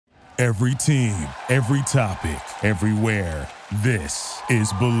Every team, every topic, everywhere. This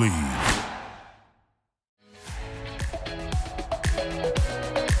is Believe.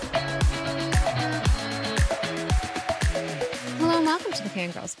 Hello and welcome to the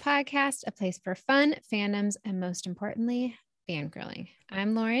Fangirls Podcast, a place for fun, fandoms, and most importantly, fangirling.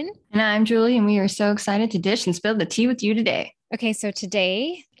 I'm Lauren. And I'm Julie, and we are so excited to dish and spill the tea with you today. Okay, so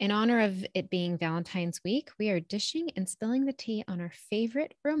today, in honor of it being Valentine's Week, we are dishing and spilling the tea on our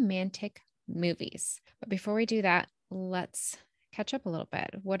favorite romantic movies. But before we do that, let's catch up a little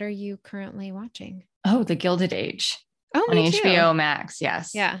bit. What are you currently watching? Oh, The Gilded Age. Oh, on me too. HBO Max.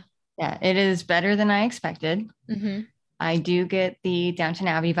 Yes. Yeah. Yeah, it is better than I expected. Mm-hmm. I do get the Downton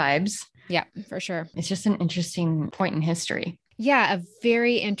Abbey vibes. Yeah, for sure. It's just an interesting point in history. Yeah, a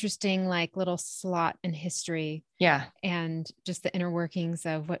very interesting like little slot in history. Yeah. And just the inner workings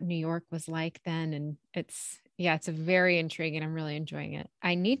of what New York was like then. And it's a very intriguing. I'm really enjoying it.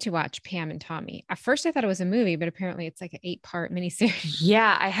 I need to watch Pam and Tommy. At first I thought it was a movie, but apparently it's like an 8-part miniseries.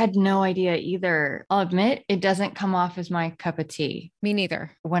 Yeah, I had no idea either. I'll admit it doesn't come off as my cup of tea. Me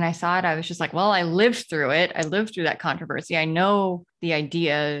neither. When I saw it, I was just like, well, I lived through it. I lived through that controversy. I know the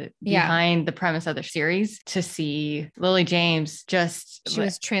idea behind the premise of the series. To see Lily James she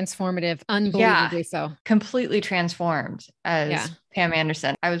was transformative, unbelievably so. Completely transformed as Pam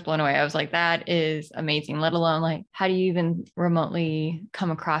Anderson. I was blown away. I was like, that is amazing. Let alone like, how do you even remotely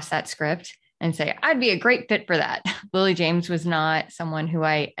come across that script and say, I'd be a great fit for that? Lily James was not someone who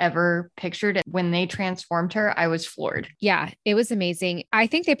I ever pictured. When they transformed her, I was floored. Yeah, it was amazing. I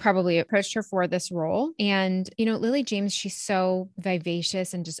think they probably approached her for this role. And, Lily James, she's so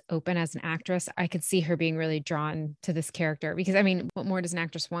vivacious and just open as an actress. I could see her being really drawn to this character because, what more does an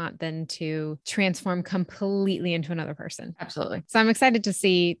actress want than to transform completely into another person? Absolutely. So I'm excited to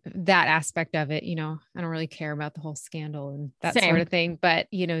see that aspect of it. I don't really care about the whole scandal and that sort of thing, but,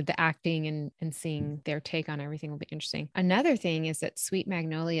 the acting and seeing their take on everything will be interesting. Another thing is that Sweet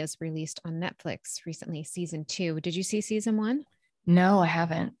Magnolias released on Netflix recently, season 2. Did you see season 1? No, I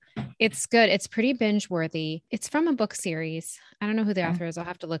haven't. It's good. It's pretty binge worthy. It's from a book series. I don't know who the author is. I'll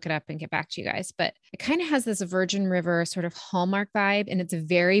have to look it up and get back to you guys, but it kind of has this Virgin River sort of Hallmark vibe, and it's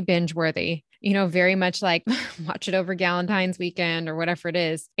very binge worthy. Very much like watch it over Valentine's weekend or whatever it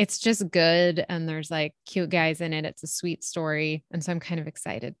is. It's just good. And there's like cute guys in it. It's a sweet story. And so I'm kind of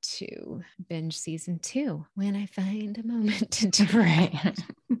excited to binge season 2 when I find a moment to do it. Right.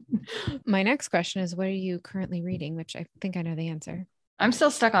 My next question is, what are you currently reading? Which I think I know the answer. I'm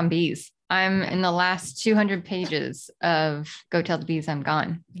still stuck on bees. I'm in the last 200 pages of Go Tell the Bees I'm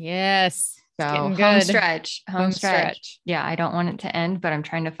Gone. Yes. So home stretch. Yeah, I don't want it to end, but I'm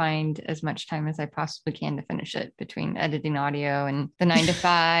trying to find as much time as I possibly can to finish it between editing audio and the 9 to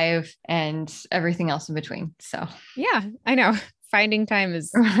 5 and everything else in between. So yeah, I know. Finding time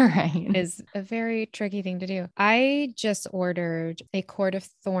is a very tricky thing to do. I just ordered A Court of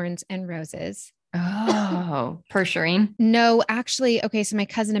Thorns and Roses. Oh, per Shireen? No, actually. Okay. So my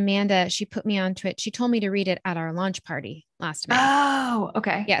cousin Amanda, she put me onto it. She told me to read it at our launch party last May. Oh,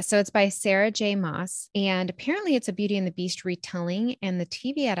 okay. Yeah. So it's by Sarah J. Maas. And apparently it's a Beauty and the Beast retelling. And the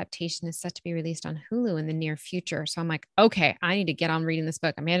TV adaptation is set to be released on Hulu in the near future. So I'm like, okay, I need to get on reading this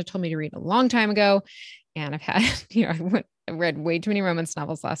book. Amanda told me to read a long time ago. And I've had, I read way too many romance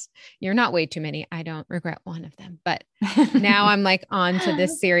novels last year. Not way too many. I don't regret one of them. But now I'm like on to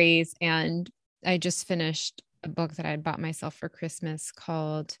this series, and I just finished a book that I had bought myself for Christmas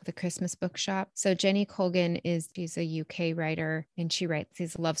called The Christmas Bookshop. So Jenny Colgan she's a UK writer, and she writes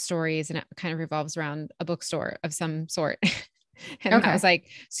these love stories, and it kind of revolves around a bookstore of some sort. And I was like,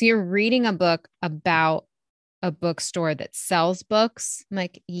 so you're reading a book about a bookstore that sells books? I'm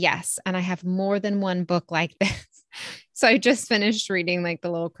like, yes. And I have more than one book like this. So I just finished reading like the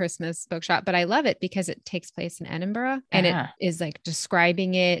little Christmas bookshop, but I love it because it takes place in Edinburgh, and it is like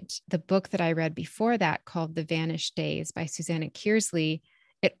describing it. The book that I read before that, called The Vanished Days by Susanna Kearsley,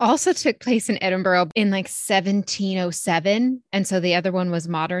 it also took place in Edinburgh in like 1707. And so the other one was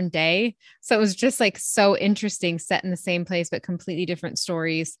modern day. So it was just like so interesting, set in the same place, but completely different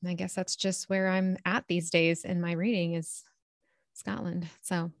stories. And I guess that's just where I'm at these days in my reading, is Scotland.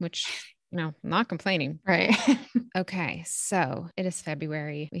 So, which, I'm not complaining. Right. Okay. So it is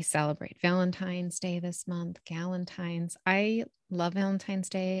February. We celebrate Valentine's Day this month. Galentine's. I love Valentine's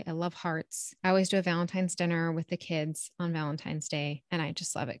Day. I love hearts. I always do a Valentine's dinner with the kids on Valentine's Day. And I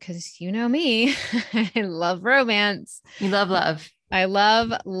just love it because you know me, I love romance. You love love. I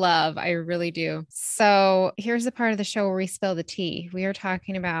love love. I really do. So here's the part of the show where we spill the tea. We are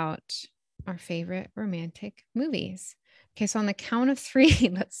talking about our favorite romantic movies. Okay, so on the count of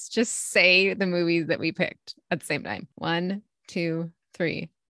 3, let's just say the movies that we picked at the same time. 1, 2, 3.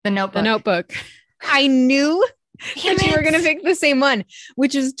 The Notebook. The Notebook. I knew Damn that you were it. going to pick the same one,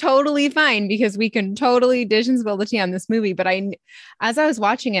 which is totally fine because we can totally dish and spill the tea on this movie. But as I was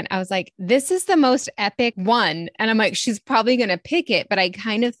watching it, I was like, this is the most epic one. And I'm like, she's probably going to pick it. But I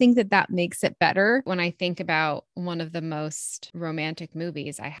kind of think that makes it better when I think about one of the most romantic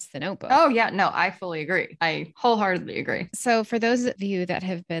movies. I have The Notebook. Oh, yeah. No, I fully agree. I wholeheartedly agree. So for those of you that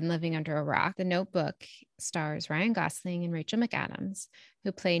have been living under a rock, The Notebook stars Ryan Gosling and Rachel McAdams,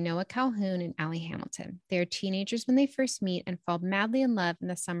 who play Noah Calhoun and Allie Hamilton. They are teenagers when they first meet and fall madly in love in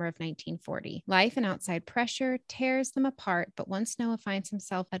the summer of 1940. Life and outside pressure tears them apart, but once Noah finds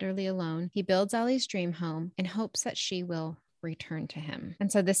himself utterly alone, he builds Allie's dream home in hopes that she will return to him.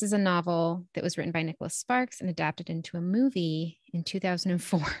 And so this is a novel that was written by Nicholas Sparks and adapted into a movie in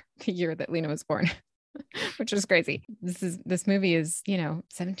 2004, the year that Lena was born. Which is crazy. This movie is,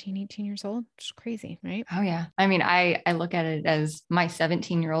 17, 18 years old. Just crazy, right? Oh yeah. I mean, I look at it as my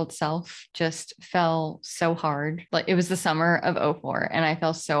 17-year-old self just fell so hard. Like it was the summer of '04 and I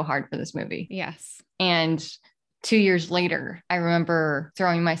fell so hard for this movie. Yes. And 2 years later, I remember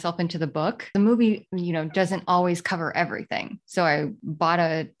throwing myself into the book. The movie, doesn't always cover everything. So I bought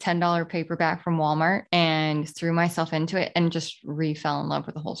a $10 paperback from Walmart and threw myself into it and just fell in love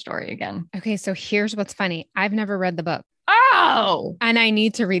with the whole story again. Okay. So here's what's funny. I've never read the book. Oh, and I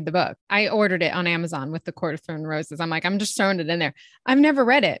need to read the book. I ordered it on Amazon with the Court of Thorn Roses. I'm like, I'm just throwing it in there. I've never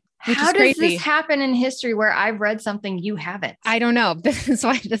read it. How does this happen in history where I've read something you haven't? I don't know. This is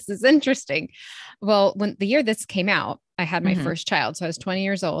why this is interesting. Well, when the year this came out, I had my first child. So I was 20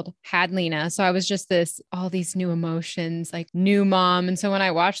 years old, had Lena. So I was just all these new emotions, like new mom. And so when I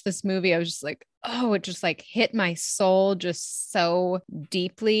watched this movie, I was just like, oh, it just like hit my soul just so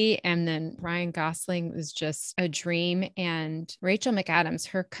deeply. And then Ryan Gosling was just a dream. And Rachel McAdams,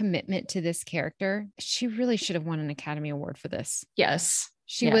 her commitment to this character, she really should have won an Academy Award for this. Yes.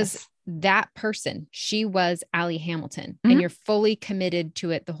 She was that person. She was Allie Hamilton, and you're fully committed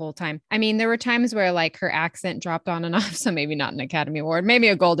to it the whole time. I mean, there were times where like her accent dropped on and off. So maybe not an Academy Award, maybe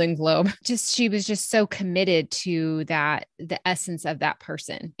a Golden Globe. She was just so committed to the essence of that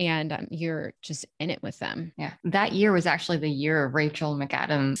person. And you're just in it with them. Yeah. That year was actually the year of Rachel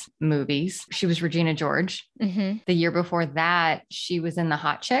McAdams movies. She was Regina George. The year before that, she was in The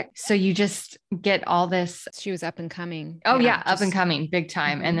Hot Chick. So you just get all this. She was up and coming. Oh yeah. Up and coming big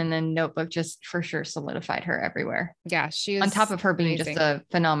time. And then the Notebook just for sure solidified her everywhere. Yeah. She was on top of her being amazing. Just a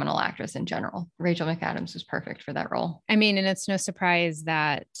phenomenal actress in general. Rachel McAdams was perfect for that role. I mean, and it's no surprise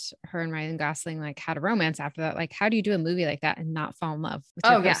that her and Ryan Gosling like had a romance after that. Like, how do you do a movie like that and not fall in love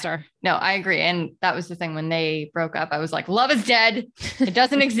with your co-star? No, I agree. And that was the thing when they broke up. I was like, love is dead. It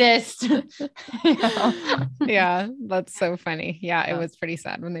doesn't exist. Yeah, that's so funny. Yeah, it was pretty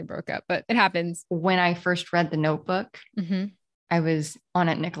sad when they broke up, but it happens. When I first read The Notebook, I was on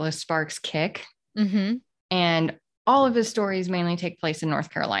a Nicholas Sparks kick. And all of his stories mainly take place in North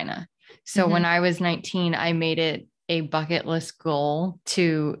Carolina. So when I was 19, I made it a bucket list goal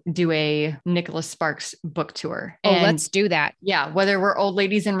to do a Nicholas Sparks book tour. And let's do that. Yeah. Whether we're old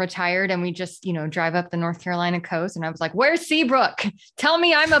ladies and retired and we just, drive up the North Carolina coast. And I was like, where's Seabrook? Tell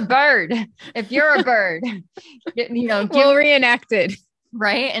me I'm a bird. If you're a bird, we'll reenact it.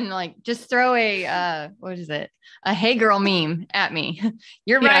 Right. And like, just throw a hey girl meme at me.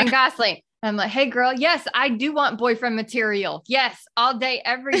 You're Ryan Gosling. I'm like, hey girl, yes, I do want boyfriend material. Yes, all day,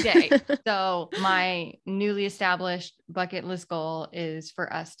 every day. So my newly established bucket list goal is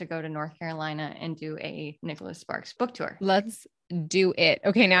for us to go to North Carolina and do a Nicholas Sparks book tour. Let's do it.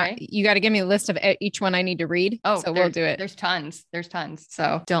 Okay. Now you got to give me a list of each one I need to read. Oh, so we'll do it. There's tons.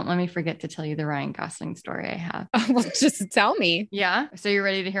 So don't let me forget to tell you the Ryan Gosling story I have. Well, just tell me. Yeah. So you're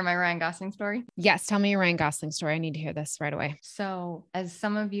ready to hear my Ryan Gosling story? Yes. Tell me your Ryan Gosling story. I need to hear this right away. So as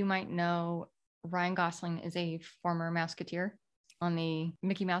some of you might know, Ryan Gosling is a former Mouseketeer on the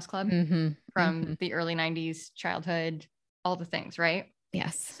Mickey Mouse Club from the early 90s, childhood, all the things, right?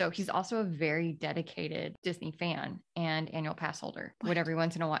 Yes. So he's also a very dedicated Disney fan and annual pass holder. Would every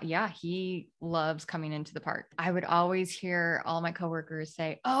once in a while. Yeah. He loves coming into the park. I would always hear all my coworkers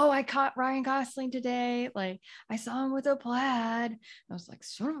say, oh, I caught Ryan Gosling today. Like I saw him with a plaid. I was like,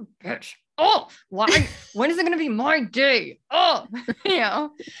 son of a bitch. Oh, why? When is it going to be my day? Oh,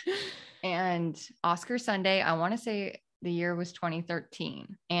 and Oscar Sunday, I want to say the year was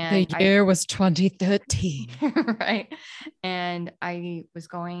 2013. And the year was 2013. Right. And I was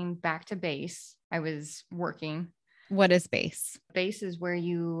going back to base. I was working. What is base? Base is where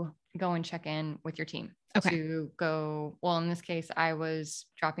you go and check in with your team. Okay. To go. Well, in this case, I was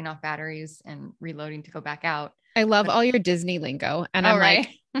dropping off batteries and reloading to go back out. I love all your Disney lingo. And I'm right.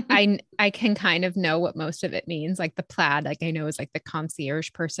 like, I can kind of know what most of it means. Like the plaid, like I know is like the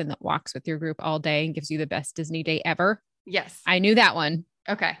concierge person that walks with your group all day and gives you the best Disney day ever. Yes. I knew that one.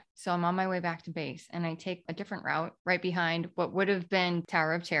 Okay. So I'm on my way back to base and I take a different route right behind what would have been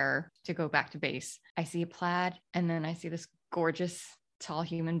Tower of Terror to go back to base. I see a plaid and then I see this gorgeous, tall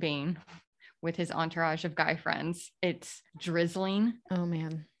human being with his entourage of guy friends. It's drizzling. Oh,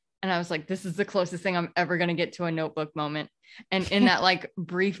 man. And I was like, this is the closest thing I'm ever going to get to a Notebook moment. And in that like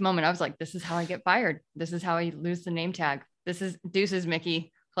brief moment, I was like, this is how I get fired. This is how I lose the name tag. This is deuces,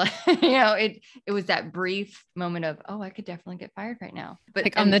 Mickey. It was that brief moment of, oh, I could definitely get fired right now. But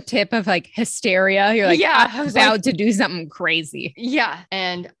like on the tip of like hysteria, you're like, yeah, I was about to do something crazy. Yeah.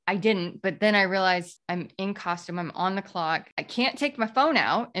 And I didn't. But then I realized I'm in costume. I'm on the clock. I can't take my phone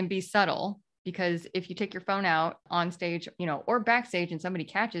out and be subtle. Because if you take your phone out on stage, or backstage and somebody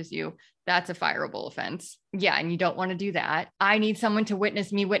catches you, that's a fireable offense. Yeah. And you don't want to do that. I need someone to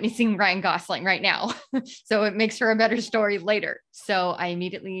witness me witnessing Ryan Gosling right now. So it makes for a better story later. So I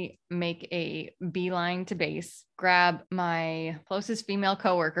immediately make a beeline to base, grab my closest female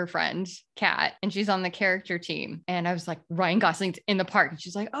coworker friend, Kat, and she's on the character team. And I was like, Ryan Gosling's in the park. And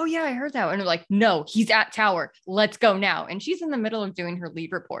she's like, oh yeah, I heard that. And I'm like, no, he's at Tower. Let's go now. And she's in the middle of doing her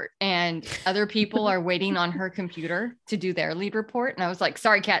lead report. And other people are waiting on her computer to do their lead report. And I was like,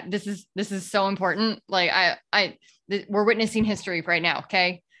 sorry, Kat, this is so important. Like we're witnessing history right now.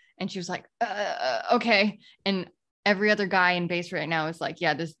 Okay. And she was like, okay. And every other guy in base right now is like,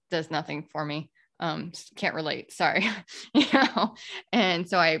 yeah, this does nothing for me. Can't relate. Sorry. And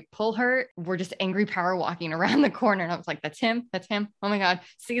so I pull her, we're just angry power walking around the corner. And I was like, that's him. Oh my God.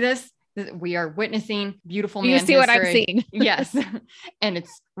 See this? We are witnessing beautiful man. You see history. What I'm seeing. Yes. And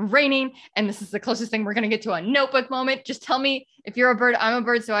it's raining. And this is the closest thing we're going to get to a Notebook moment. Just tell me if you're a bird, I'm a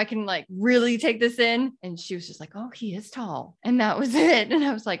bird. So I can like really take this in. And she was just like, oh, he is tall. And that was it. And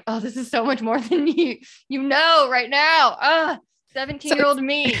I was like, oh, this is so much more than you know right now. 17-year-old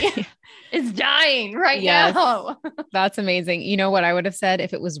me is dying right now. That's amazing. You know what I would have said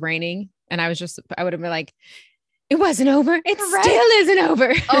if it was raining and I would have been like, it wasn't over. It still isn't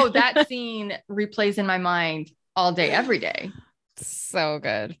over. Oh, that scene replays in my mind all day, every day. So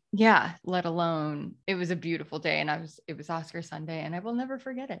good. Yeah. Let alone it was a beautiful day and it was Oscar Sunday and I will never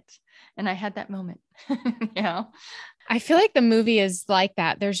forget it. And I had that moment. I feel like the movie is like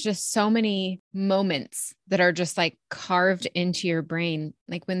that. There's just so many moments that are just like carved into your brain.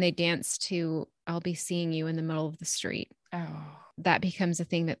 Like when they dance to I'll Be Seeing You in the Middle of the Street. Oh. That becomes a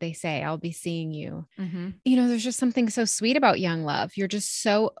thing that they say, I'll be seeing you. Mm-hmm. There's just something so sweet about young love. You're just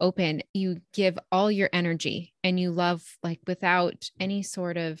so open. You give all your energy and you love like without any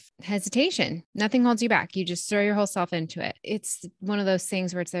sort of hesitation. Nothing holds you back. You just throw your whole self into it. It's one of those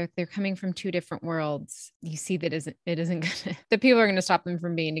things where it's they're coming from two different worlds. You see that it isn't gonna, the people are going to stop them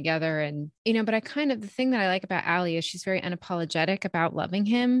from being together. And, but the thing that I like about Allie is she's very unapologetic about loving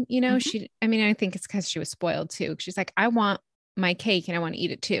him. Mm-hmm. I think it's because she was spoiled too. She's like, I want my cake and I want to eat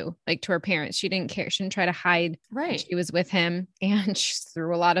it too. Like to her parents, she didn't care. She didn't try to hide. Right. She was with him and she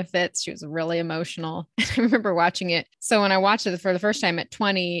threw a lot of fits. She was really emotional. I remember watching it. So when I watched it for the first time at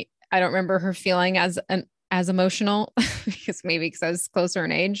 20, I don't remember her feeling as emotional because I was closer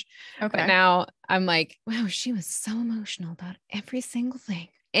in age. Okay. But now I'm like, wow, she was so emotional about every single thing.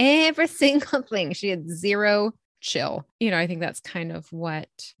 Every single thing. She had zero chill. I think that's kind of what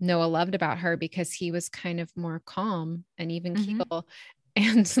Noah loved about her because he was kind of more calm and even keel.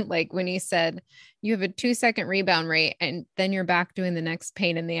 And like when he said, you have a 2-second rebound rate and then you're back doing the next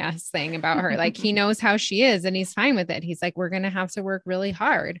pain in the ass thing about her. Like he knows how she is and he's fine with it. He's like, we're going to have to work really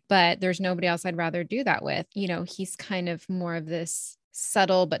hard, but there's nobody else I'd rather do that with. He's kind of more of this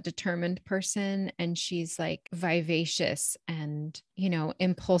subtle but determined person, and she's like vivacious and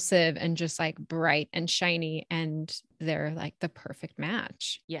impulsive and just like bright and shiny, and they're like the perfect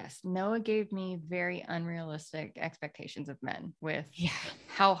match. Yes, Noah gave me very unrealistic expectations of men with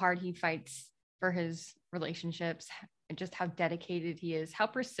how hard he fights for his relationships and just how dedicated he is, how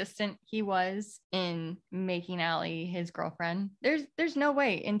persistent he was in making Allie his girlfriend. There's no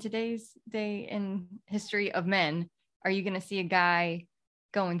way in today's day in history of men are you going to see a guy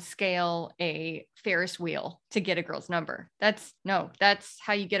go and scale a Ferris wheel to get a girl's number. That's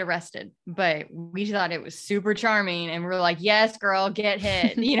how you get arrested. But we thought it was super charming and we're like, yes, girl, get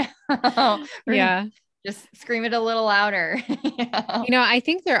hit, Yeah. Just scream it a little louder. I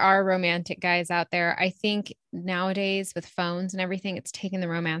think there are romantic guys out there. I think nowadays with phones and everything, it's taken the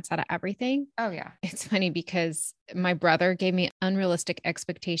romance out of everything. Oh yeah. It's funny because my brother gave me unrealistic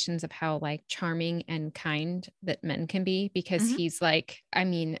expectations of how like charming and kind that men can be because he's like,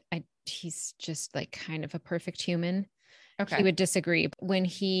 he's just like kind of a perfect human. Okay. He would disagree. When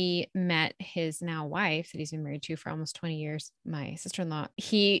he met his now wife that he's been married to for almost 20 years, my sister-in-law,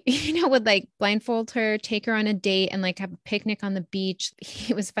 he, would like blindfold her, take her on a date and like have a picnic on the beach.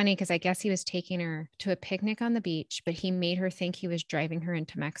 It was funny because I guess he was taking her to a picnic on the beach, but he made her think he was driving her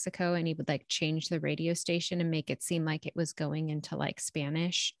into Mexico, and he would like change the radio station and make it seem like it was going into like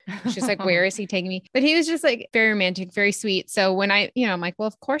Spanish. She's like, where is he taking me? But he was just like very romantic, very sweet. So when I'm like, well,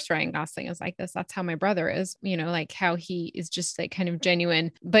 of course Ryan Gosling is like this. That's how my brother is, like how he is just like kind of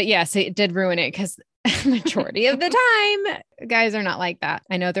genuine. But yes, it did ruin it because majority of the time, guys are not like that.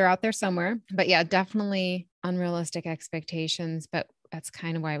 I know they're out there somewhere, but yeah, definitely unrealistic expectations, but that's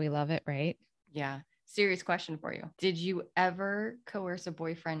kind of why we love it, right? Yeah. Serious question for you. Did you ever coerce a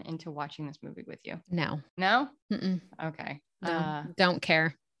boyfriend into watching this movie with you? No. No? Mm-mm. Okay. No, don't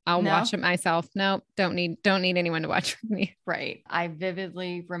care. I'll watch it myself. No, don't need anyone to watch with me. Right. I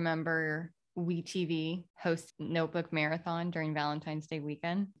vividly remember WeTV host Notebook Marathon during Valentine's Day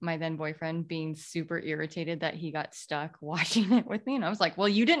weekend. My then boyfriend being super irritated that he got stuck watching it with me. And I was like, well,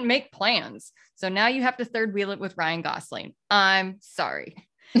 you didn't make plans. So now you have to third wheel it with Ryan Gosling. I'm sorry.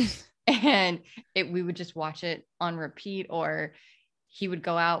 And we would just watch it on repeat, or he would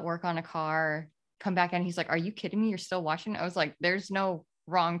go out, work on a car, come back and he's like, are you kidding me? You're still watching? I was like, there's no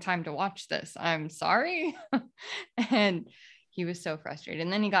wrong time to watch this. I'm sorry. And he was so frustrated.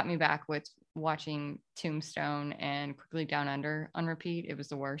 And then he got me back with watching Tombstone and Quickly Down Under on repeat. It was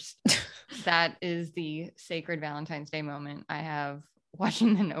the worst. That is the sacred Valentine's Day moment I have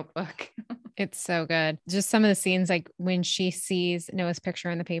watching The Notebook. It's so good. Just some of the scenes, like when she sees Noah's picture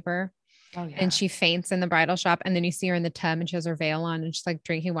in the paper. Oh, yeah. And she faints in the bridal shop, and then you see her in the tub and she has her veil on and she's like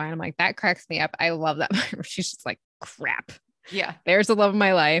drinking wine. I'm like, that cracks me up. I love that. She's just like, crap. Yeah. There's the love of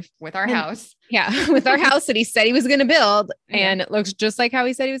my life. With our house. Yeah. With our house that he said he was going to build. And it looks just like how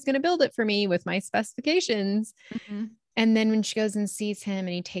he said he was going to build it for me with my specifications. Mm-hmm. And then when she goes and sees him and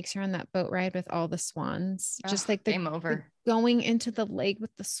he takes her on that boat ride with all the swans, just like game over. Going into the lake with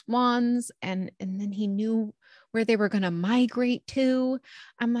the swans. And then he knew where they were going to migrate to.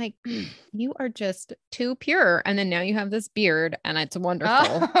 I'm like, you are just too pure. And then now you have this beard and it's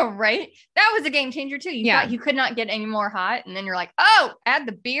wonderful. Oh, right. That was a game changer too. You thought you could not get any more hot. And then you're like, oh, add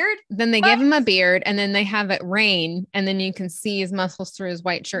the beard. Then they give him a beard and then they have it rain. And then you can see his muscles through his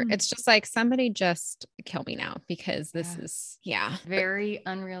white shirt. It's just like, somebody just kill me now, because this is, very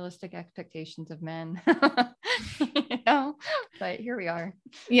unrealistic expectations of men. But here we are.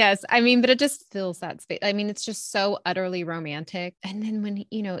 Yes. I mean, but it just fills that space. I mean, it's just so utterly romantic. And then when,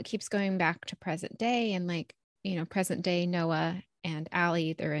 it keeps going back to present day, and like, present day Noah and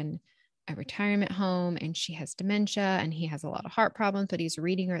Allie, they're in a retirement home and she has dementia and he has a lot of heart problems, but he's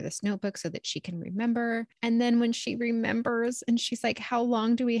reading her this notebook so that she can remember. And then when she remembers and she's like, how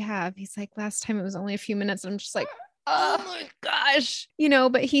long do we have? He's like, last time it was only a few minutes. And I'm just like, oh my gosh,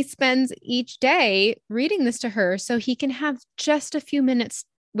 but he spends each day reading this to her so he can have just a few minutes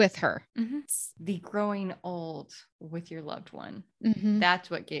with her. Mm-hmm. The growing old with your loved one. Mm-hmm. That's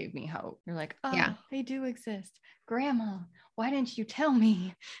what gave me hope. You're like, oh, they do exist. Grandma, why didn't you tell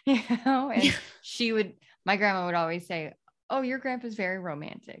me? And my grandma would always say, oh, your grandpa's very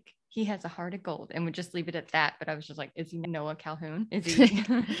romantic. He has a heart of gold, and would just leave it at that. But I was just like, is he Noah Calhoun? Is he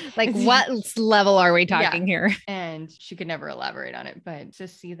like, what level are we talking here? And she could never elaborate on it, but to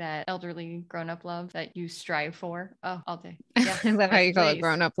see that elderly grown-up love that you strive for. Oh, all day. Yes, I love how you call it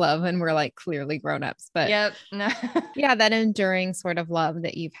grown-up love. And we're like clearly grown-ups, but that enduring sort of love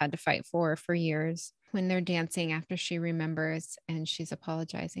that you've had to fight for years. When they're dancing after she remembers and she's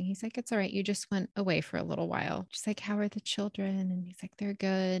apologizing, he's like, it's all right. You just went away for a little while. She's like, how are the children? And he's like, they're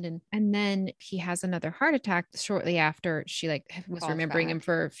good. And then he has another heart attack shortly after she was remembering him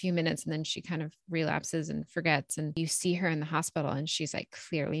for a few minutes. And then she kind of relapses and forgets. And you see her in the hospital and she's like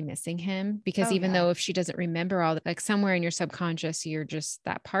clearly missing him, because even though if she doesn't remember all that, like somewhere in your subconscious, you're just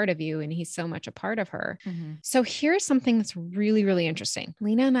that part of you. And he's so much a part of her. Mm-hmm. So here's something that's really, really interesting.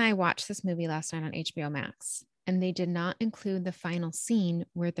 Lena and I watched this movie last night on HBO Max, and they did not include the final scene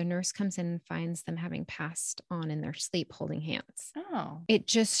where the nurse comes in and finds them having passed on in their sleep holding hands. Oh. It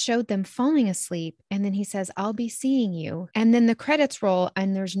just showed them falling asleep, and then he says, I'll be seeing you. And then the credits roll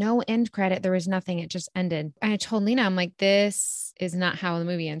and there's no end credit. There was nothing. It just ended. And I told Lena, I'm like, this is not how the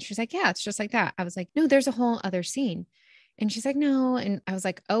movie ends. She's like, yeah, it's just like that. I was like, no, there's a whole other scene. And she's like, no. And I was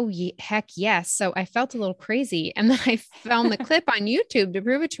like, oh, heck yes. So I felt a little crazy. And then I found the clip on YouTube to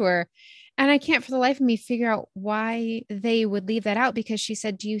prove it to her. And I can't for the life of me figure out why they would leave that out, because she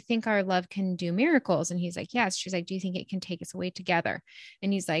said, do you think our love can do miracles? And he's like, yes. She's like, do you think it can take us away together?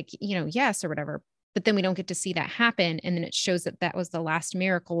 And he's like, yes, or whatever. but then we don't get to see that happen. And then it shows that that was the last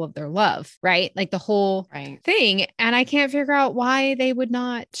miracle of their love, right? Like the whole thing. And I can't figure out why they would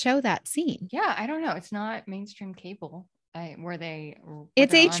not show that scene. Yeah, I don't know. It's not mainstream cable.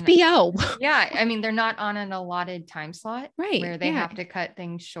 It's HBO. Yeah, I mean, they're not on an allotted time slot, right? Where they have to cut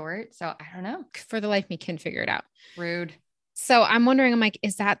things short. So I don't know. For the life of me, can figure it out. Rude. So I'm wondering, I'm like,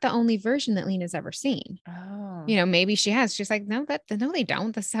 is that the only version that Lena's ever seen? Oh, Maybe she has. She's like, no, they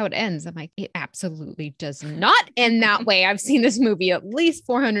don't. This is how it ends. I'm like, it absolutely does not end that way. I've seen this movie at least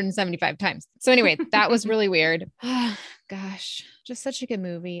 475 times. So anyway, that was really weird. Gosh, just such a good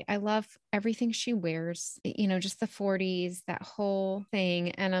movie. I love everything she wears, just the 40s, that whole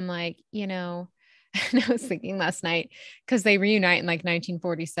thing. And I'm like, and I was thinking last night, because they reunite in like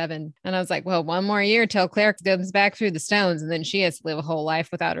 1947. And I was like, well, one more year till Claire comes back through the stones. And then she has to live a whole life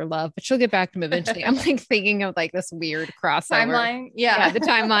without her love, but she'll get back to him eventually. I'm like thinking of like this weird crossover. Timeline. Yeah, the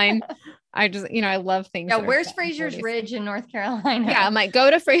timeline. I just, I love things. Yeah. Where's Fraser's Ridge in North Carolina? Yeah. I'm like, go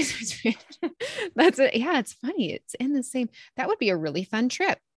to Fraser's Ridge. That's it. Yeah. It's funny. It's in the same, that would be a really fun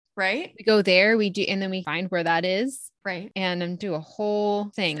trip. Right. We go there, we do, and then we find where that is. Right. And do a whole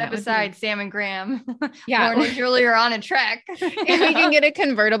thing. Step aside Sam and Graham. Yeah. Lauren and Julie are on a trek. And we can get a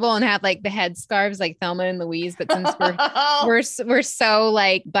convertible and have like the headscarves like Thelma and Louise. But since we're so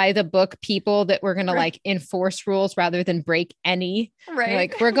like by the book people that we're going to like enforce rules rather than break any. Right.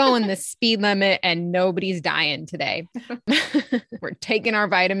 Like we're going the speed limit and nobody's dying today. We're taking our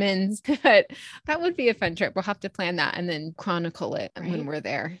vitamins. But that would be a fun trip. We'll have to plan that and then chronicle it when we're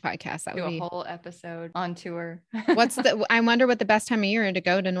there. Podcast. That would be a whole episode on tour. I wonder what the best time of year to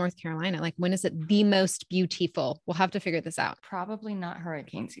go to North Carolina. Like when is it the most beautiful? We'll have to figure this out. Probably not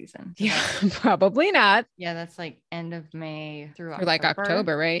hurricane season. Yeah, probably not. Yeah, that's like end of May through October. Or like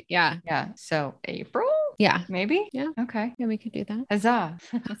October, right? Yeah. Yeah. So April? Yeah. Maybe? Yeah. Okay. Yeah, we could do that. Huzzah.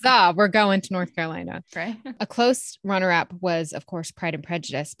 Huzzah. We're going to North Carolina. Right. A close runner-up was, of course, Pride and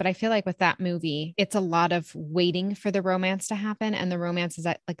Prejudice. But I feel like with that movie, it's a lot of waiting for the romance to happen. And the romance is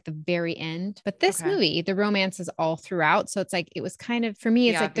at like the very end. But this movie, the romance is all throughout. So it's like, it was kind of, for me,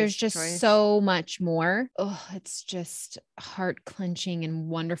 it's like, there's just so much more. Oh, it's just heart clenching and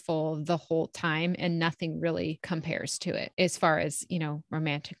wonderful the whole time. And nothing really compares to it as far as,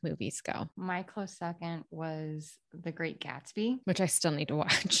 romantic movies go. My close second was The Great Gatsby, which I still need to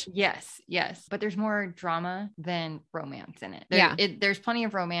watch. Yes. But there's more drama than romance in it. There's plenty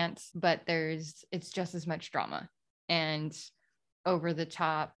of romance, but it's just as much drama and over the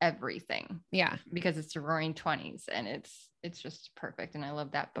top everything. Yeah. Because it's the Roaring 20s and it's just perfect. And I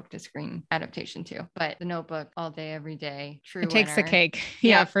love that book to screen adaptation too. But The Notebook, all day, every day, true. It takes the cake.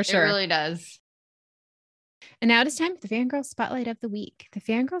 Yeah, for sure. It really does. And now it is time for the Fangirl Spotlight of the Week. The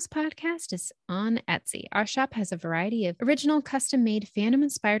Fangirls podcast is on Etsy. Our shop has a variety of original custom-made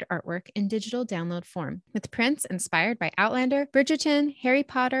fandom-inspired artwork in digital download form. With prints inspired by Outlander, Bridgerton, Harry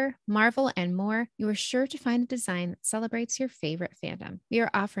Potter, Marvel, and more, you are sure to find a design that celebrates your favorite fandom. We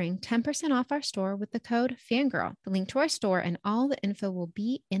are offering 10% off our store with the code FANGIRL. The link to our store and all the info will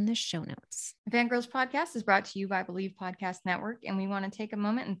be in the show notes. The Fangirls podcast is brought to you by Believe Podcast Network, and we want to take a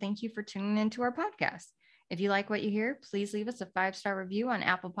moment and thank you for tuning into our podcast. If you like what you hear, please leave us a 5-star review on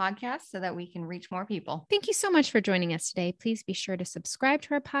Apple Podcasts so that we can reach more people. Thank you so much for joining us today. Please be sure to subscribe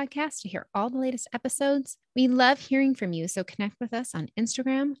to our podcast to hear all the latest episodes. We love hearing from you, so connect with us on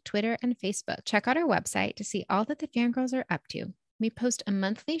Instagram, Twitter, and Facebook. Check out our website to see all that the Fangirls are up to. We post a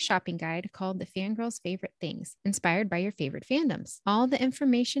monthly shopping guide called The Fangirls' Favorite Things, inspired by your favorite fandoms. All the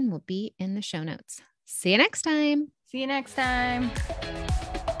information will be in the show notes. See you next time. See you next time.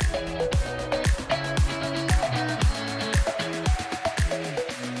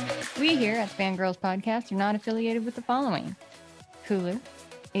 We here at Fangirls Podcast are not affiliated with the following: Hulu,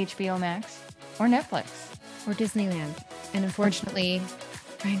 HBO Max, or Netflix. Or Disneyland. And unfortunately,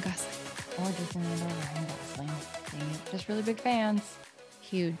 Ryan Gosling. Or Disneyland or Ryan Gosling. Dang it. Just really big fans.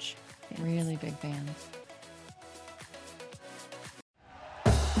 Huge. Really big fans.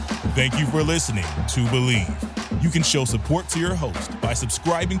 Thank you for listening to Believe. You can show support to your host by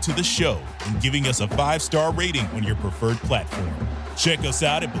subscribing to the show and giving us a 5-star rating on your preferred platform. Check us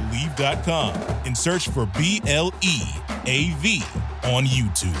out at Believe.com and search for BLEAV on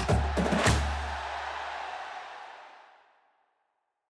YouTube.